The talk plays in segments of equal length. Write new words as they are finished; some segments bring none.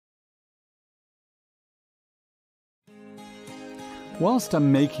Whilst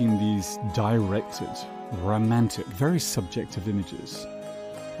I'm making these directed, romantic, very subjective images,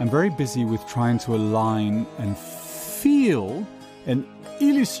 I'm very busy with trying to align and feel and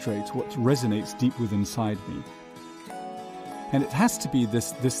illustrate what resonates deep within inside me. And it has to be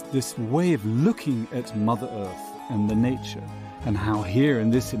this way of looking at Mother Earth and the nature, and how here in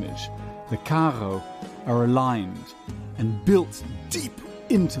this image, the Karo are aligned and built deep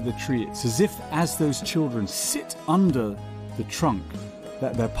into the tree. It's as if as those children sit under the trunk,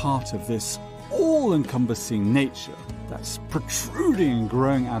 that they're part of this all-encompassing nature that's protruding and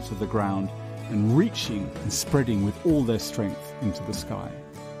growing out of the ground and reaching and spreading with all their strength into the sky.